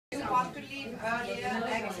want to leave earlier,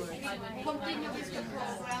 like, continue with the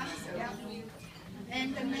program. Yeah.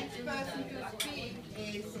 And the next person to speak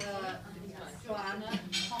is Joanna.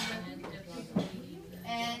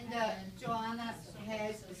 And Joanna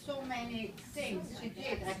has so many things she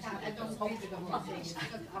did. I don't read the whole thing. It's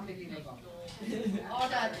just unbelievable. All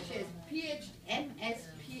that she has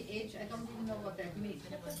MSPH. I don't even know what that means.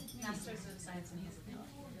 Masters of Science in Health.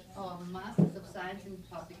 Oh, Masters of Science in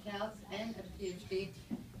Public Health and a PhD.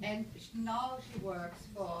 And now she works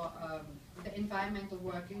for the Environmental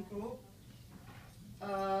Working Group.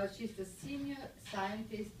 She's the senior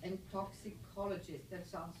scientist and toxicologist. That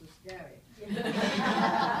sounds so scary.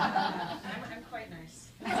 I'm quite nice.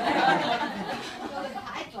 So the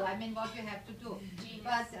title, I mean, what you have to do.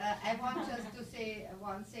 But I want just to say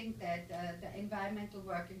one thing, that the Environmental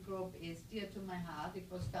Working Group is dear to my heart. It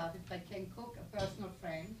was started by Ken Cook, a personal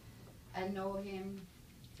friend. I know him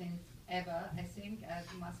since ever, I think. It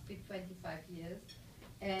must be 25 years.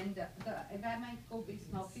 And the Environmental Group is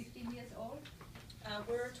now 15 years old.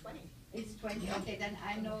 We're 20. It's 20, okay, then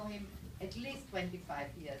I know him at least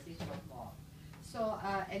 25 years, if not more. So,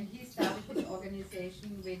 and he started this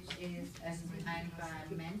organization, which is an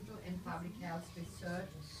environmental and public health research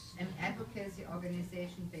and advocacy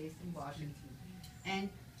organization based in Washington. And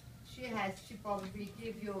she probably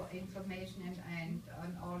give you information and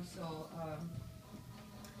also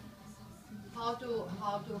how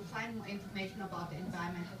to find more information about the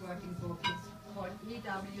Environmental Working Group. It's called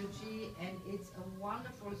EWG, and it's a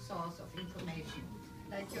wonderful source of information.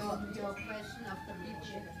 Like your question of the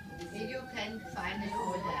people, you can find it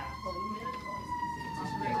all there.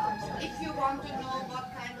 If you want to know what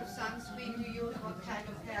kind of sunscreen you use, what kind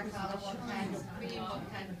of hair color, what kind of cream, what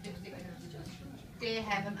kind of lipstick, they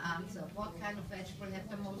have an answer. What kind of vegetable have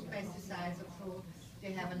the most pesticides or fruit,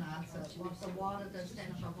 they have an answer. What's the water, the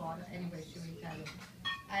standard of water, anyway, she will tell you.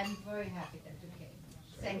 I'm very happy that you came.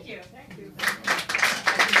 Thank you. Thank you.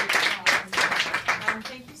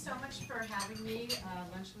 Thank you so much for having me.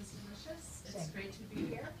 Lunch was delicious. It's great to be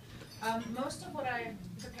here. Most of what I'm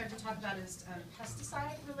prepared to talk about is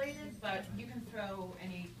pesticide related, but you can throw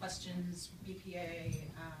any questions, BPA,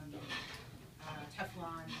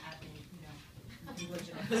 Teflon at me, you know,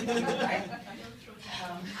 legitimately,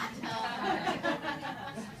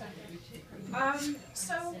 right?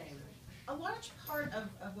 So a large part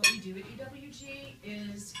of what we do at EWG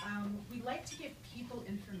is we like to give people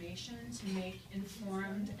information to make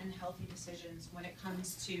informed and healthy decisions when it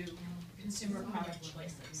comes to consumer product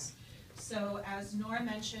choices. So as Nora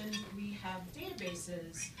mentioned, we have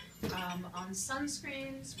databases on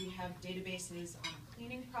sunscreens, we have databases on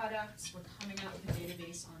cleaning products, we're coming out with a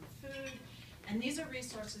database on food, and these are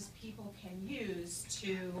resources people can use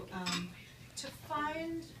to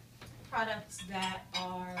find products that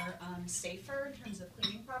are safer in terms of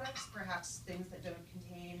cleaning products, perhaps things that don't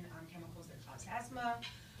contain chemicals that cause asthma.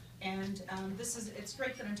 And it's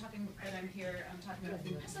great that I'm here talking about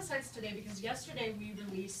food pesticides today, because yesterday we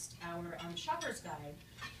released our shopper's guide,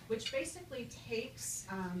 which basically takes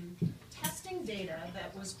testing data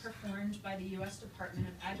that was performed by the U.S. Department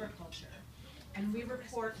of Agriculture, and we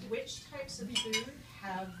report which types of food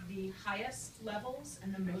have the highest levels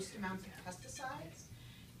and the most amounts of pesticides,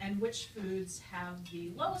 and which foods have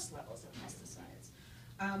the lowest levels of pesticides.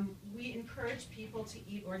 We encourage people to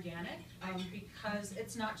eat organic because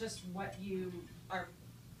it's not just what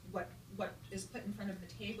is put in front of the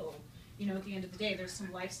table. You know, at the end of the day, there's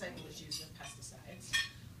some life cycle issues with pesticides.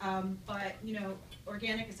 But you know,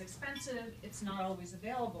 organic is expensive. It's not always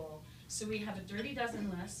available. So we have a dirty dozen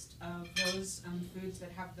list of those foods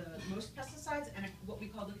that have the most pesticides, and what we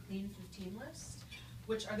call the Clean 15 list,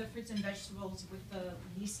 which are the fruits and vegetables with the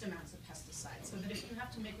least amounts of pesticides. So that if you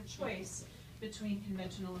have to make a choice between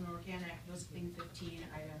conventional and organic, those Clean 15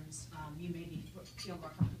 items you may feel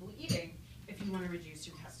more comfortable eating if you want to reduce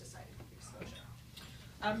your pesticide exposure.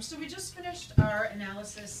 So we just finished our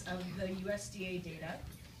analysis of the USDA data.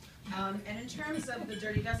 And in terms of the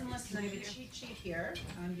dirty dozen list, and I have a cheat sheet here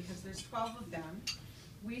because there's 12 of them,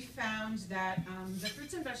 we found that the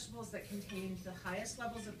fruits and vegetables that contained the highest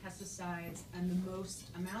levels of pesticides and the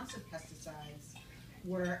most amounts of pesticides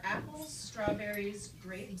were apples, strawberries,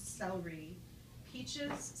 grapes, celery,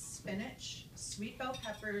 peaches, spinach, sweet bell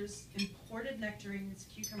peppers, imported nectarines,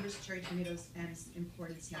 cucumbers, cherry tomatoes, and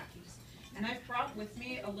imported snap peas. And I've brought with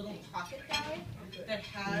me a little pocket guide that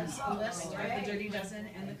has a list of the dirty dozen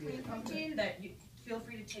and the Clean 15 that you feel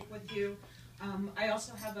free to take with you. I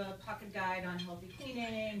also have a pocket guide on healthy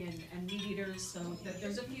cleaning and meat eaters, so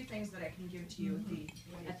there's a few things that I can give to you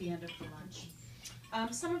at the end of the lunch.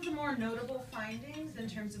 Some of the more notable findings in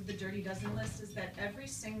terms of the dirty dozen list is that every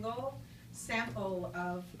single sample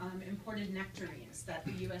of imported nectarines that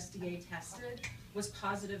the USDA tested was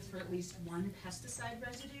positive for at least one pesticide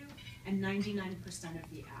residue and 99% of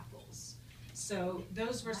the apples. So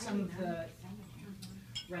those were some of the,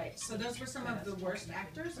 right, so those were some of the worst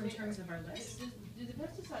actors in terms of our list. Do the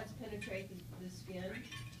pesticides penetrate the skin?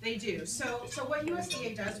 They do. So what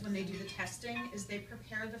USDA does when they do the testing is they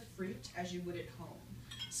prepare the fruit as you would at home.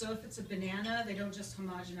 So if it's a banana, they don't just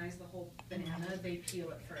homogenize the whole banana, they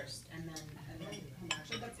peel it first and then homogenize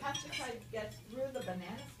So the it. pesticide gets through the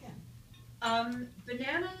banana skin.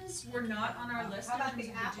 Bananas were not on our list. How in about terms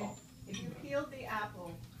the of apple? If you peeled the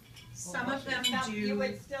apple, Some of them do. you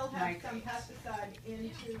would still have some migrate. pesticide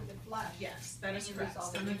into the flesh. Yes, that is And correct.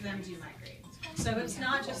 resolve Some it. of them do migrate. So it's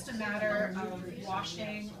not just a matter of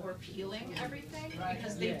washing or peeling everything,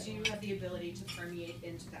 because they do have the ability to permeate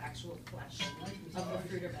into the actual flesh of the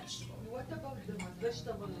fruit or vegetable. What about the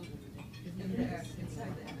vegetable in there,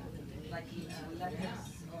 inside the apple? Like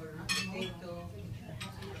lettuce or potato?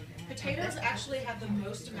 Potatoes actually have the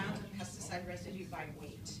most amount of pesticide residue by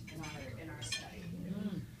weight in our study.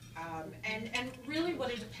 And really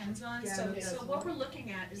what it depends on, so what we're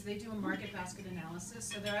looking at is they do a market basket analysis,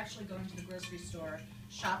 so they're actually going to the grocery store,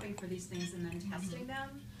 shopping for these things and then testing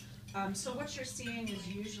them. So what you're seeing is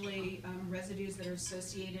usually residues that are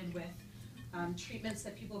associated with treatments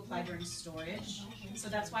that people apply during storage. So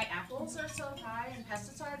that's why apples are so high in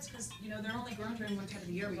pesticides, because they're only grown during one time of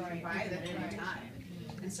the year where you can buy them at any time.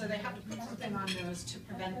 And so they have to put something on those to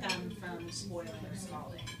prevent them from spoiling or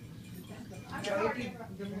scalding. So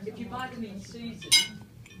if you buy them in season,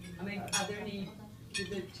 I mean, are there any, do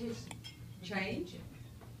the tests change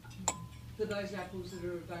for those apples that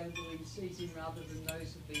are available in season rather than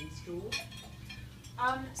those that have been stored?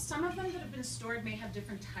 Some of them that have been stored may have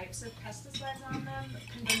different types of pesticides on them.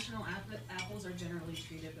 Conventional apples are generally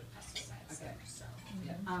treated with pesticides. Okay. So,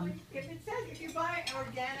 If it says, if you buy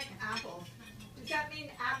organic apples, does that mean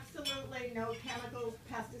absolutely no chemicals,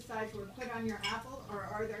 pesticides were put on your apple, or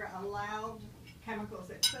are there allowed chemicals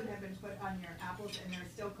that could have been put on your apples and they're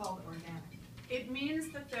still called organic? it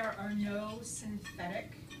means that there are no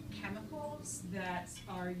synthetic chemicals that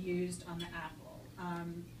are used on the apple.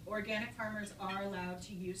 Organic farmers are allowed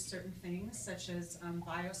to use certain things such as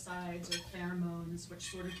biocides or pheromones,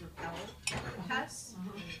 which sort of repel pests.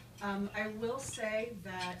 I will say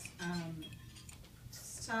that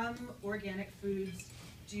some organic foods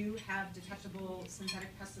do have detectable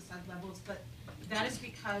synthetic pesticide levels, but that is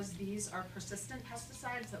because these are persistent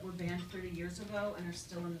pesticides that were banned 30 years ago and are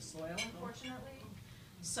still in the soil, unfortunately.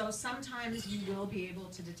 So sometimes you will be able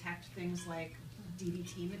to detect things like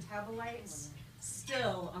DDT metabolites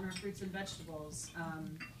still on our fruits and vegetables.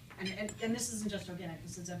 And this isn't just organic,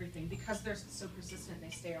 this is everything. Because they're so persistent, they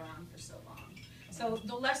stay around for so long. So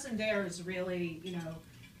the lesson there is really,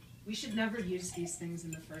 we should never use these things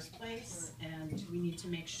in the first place, and we need to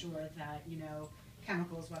make sure that,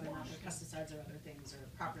 chemicals, whether or not they're pesticides or other things, are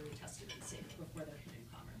properly tested and safe before they're put in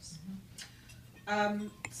commerce.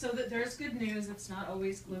 So that there's good news, it's not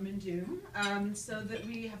always gloom and doom. So that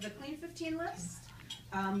we have the Clean 15 list.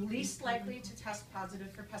 Least likely to test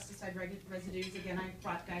positive for pesticide residues. Again, I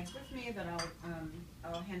brought guides with me that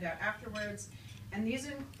I'll hand out afterwards. And these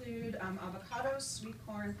include avocados, sweet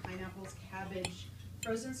corn, pineapples, cabbage,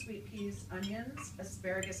 frozen sweet peas, onions,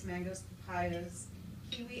 asparagus, mangoes, papayas,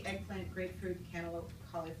 kiwi, eggplant, grapefruit, cantaloupe,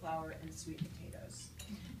 cauliflower, and sweet potatoes.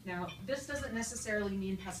 Now, this doesn't necessarily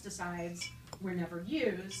mean pesticides were never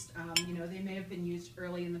used. They may have been used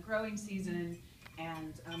early in the growing season,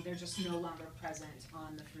 and they're just no longer present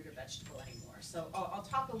on the fruit or vegetable anymore. So I'll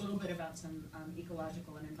talk a little bit about some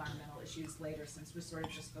ecological and environmental issues later, since we're sort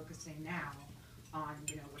of just focusing now on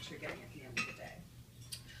what you're getting at the end of the day.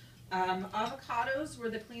 Avocados were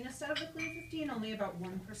the cleanest out of the Clean 15. Only about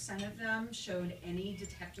 1% of them showed any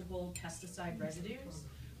detectable pesticide residues,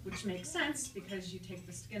 which makes sense because you take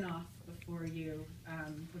the skin off before you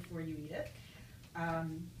eat it.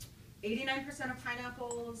 89% of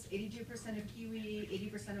pineapples, 82% of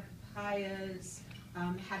kiwi, 80% of papayas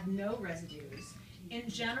had no residues. In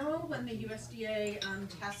general, when the USDA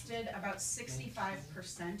tested, about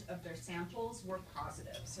 65% of their samples were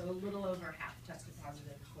positive, so a little over half tested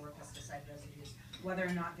positive for pesticide residues, whether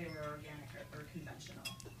or not they were organic or conventional.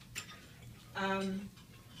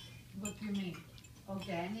 What do you mean?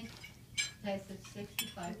 Organic tested 65%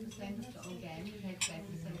 of the organic had pesticide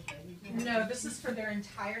residue? No, this is for their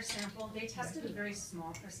entire sample. They tested a very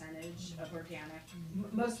small percentage of organic.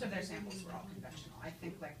 Most of their samples were all conventional. I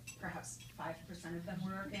think like perhaps 5% of them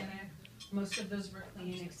were organic. Most of those were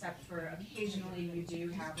clean, except for occasionally you do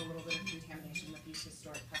have a little bit of contamination with these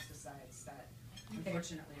historic pesticides that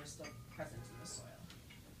unfortunately are still present in the soil.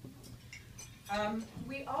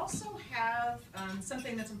 We also have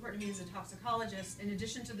something that's important to me as a toxicologist. In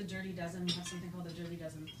addition to the Dirty Dozen, we have something called the Dirty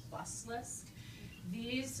Dozen Plus list.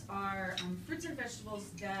 These are fruits and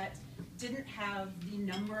vegetables that didn't have the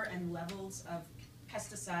number and levels of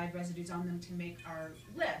pesticide residues on them to make our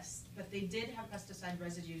list, but they did have pesticide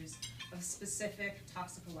residues of specific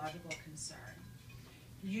toxicological concern.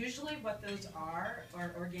 Usually what those are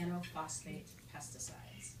organophosphate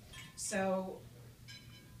pesticides. So,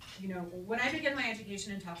 you know, when I began my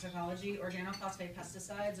education in toxicology, organophosphate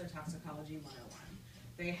pesticides are toxicology 101.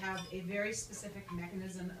 They have a very specific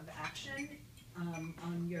mechanism of action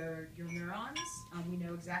on your neurons. We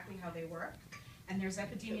know exactly how they work. And there's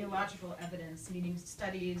epidemiological evidence, meaning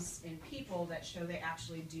studies in people that show they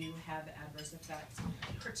actually do have adverse effects,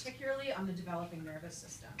 particularly on the developing nervous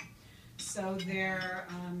system. So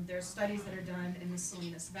there's studies that are done in the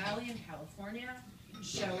Salinas Valley in California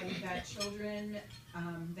showing that children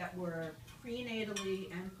that were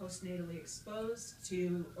prenatally and postnatally exposed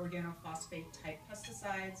to organophosphate type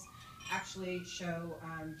pesticides actually show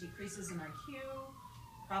decreases in IQ,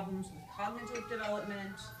 problems with cognitive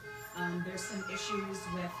development. There's some issues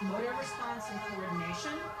with motor response and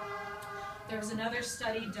coordination. There was another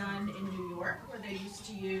study done in New York where they used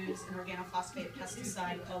to use an organophosphate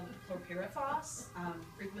pesticide called chlorpyrifos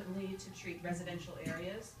frequently to treat residential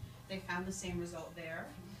areas. They found the same result there.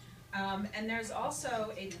 And there's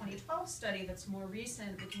also a 2012 study that's more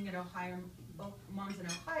recent looking at moms in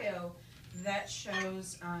Ohio that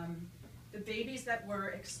shows the babies that were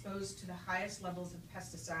exposed to the highest levels of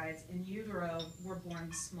pesticides in utero were born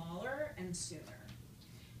smaller and sooner.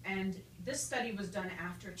 And this study was done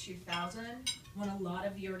after 2000, when a lot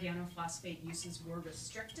of the organophosphate uses were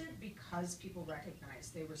restricted because people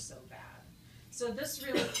recognized they were so bad. So this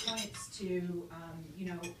really points to, you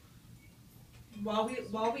know,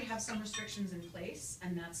 while we have some restrictions in place,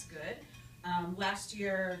 and that's good, last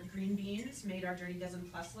year green beans made our Dirty Dozen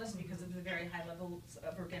Plus list because of the very high levels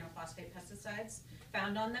of organophosphate pesticides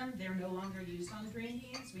found on them. They're no longer used on green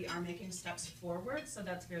beans. We are making steps forward, so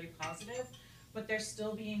that's very positive. But they're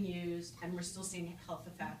still being used, and we're still seeing health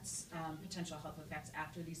effects, potential health effects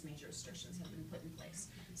after these major restrictions have been put in place.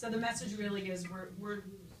 So the message really is we're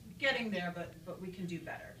getting there, but we can do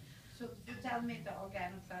better. So tell me the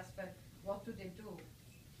organophosphate, what do they do?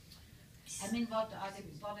 I mean, what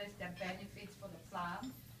is their benefits for the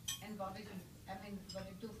plant, and what they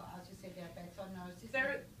do for us? You say they're bad for nurses.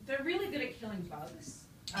 They're really good at killing bugs.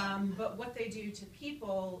 But what they do to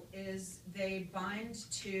people is they bind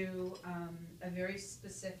to a very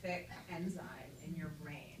specific enzyme in your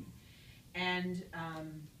brain, and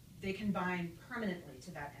they can bind permanently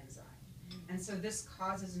to that enzyme. And so this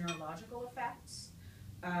causes neurological effects,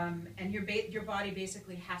 and your body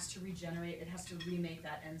basically has to regenerate. It has to remake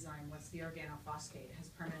that enzyme once the organophosphate has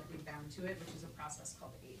permanently bound to it, which is a process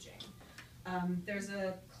called aging. There's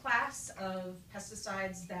a class of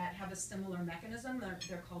pesticides that have a similar mechanism.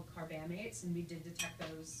 They're called carbamates, and we did detect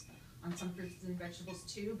those on some fruits and vegetables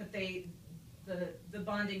too, but the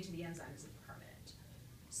bonding to the enzyme isn't permanent.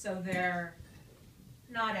 So they're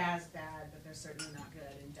not as bad, but they're certainly not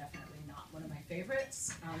good, and definitely not one of my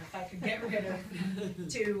favorites. If I could get rid of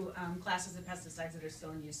two classes of pesticides that are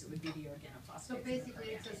still in use, it would be the organophosphates. So basically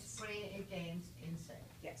it's a spray against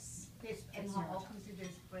insects. Yes. And how often do they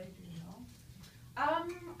spray, do you know?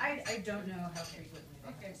 I don't know how frequently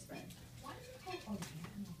they have to spray. Why do you call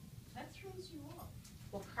organo? That throws you off.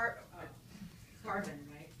 Well, carbon,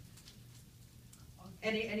 right?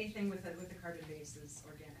 Anything with a carbon base is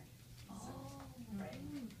organic. So, right.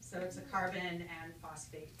 So it's a carbon and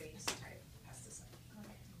phosphate based type pesticide.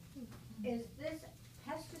 Is this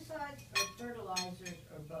pesticides or fertilizers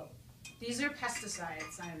or both? These are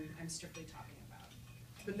pesticides I'm strictly talking about.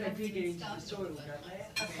 But they do get into the soil, don't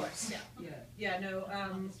they? Of course, yeah. Yeah. Yeah, no,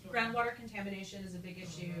 groundwater contamination is a big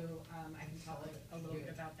issue. I can talk a little bit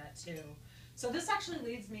about that too. So this actually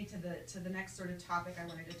leads me to the next sort of topic I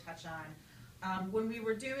wanted to touch on. When we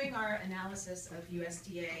were doing our analysis of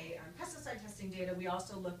USDA pesticide testing data, we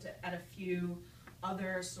also looked at a few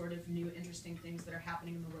other sort of new interesting things that are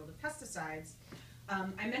happening in the world of pesticides.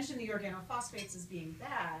 I mentioned the organophosphates as being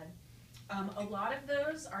bad. A lot of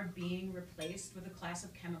those are being replaced with a class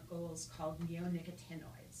of chemicals called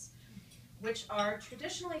neonicotinoids, which are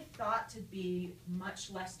traditionally thought to be much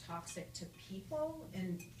less toxic to people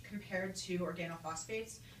compared to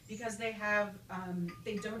organophosphates, because they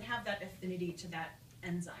don't have that affinity to that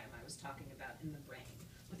enzyme I was talking about in the brain.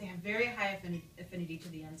 But they have very high affinity to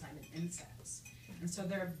the enzyme in insects. And so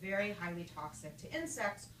they're very highly toxic to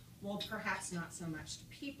insects, well, perhaps not so much to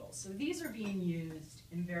people. So these are being used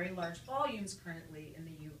in very large volumes currently in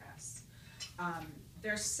the US.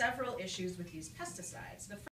 there are several issues with these pesticides. The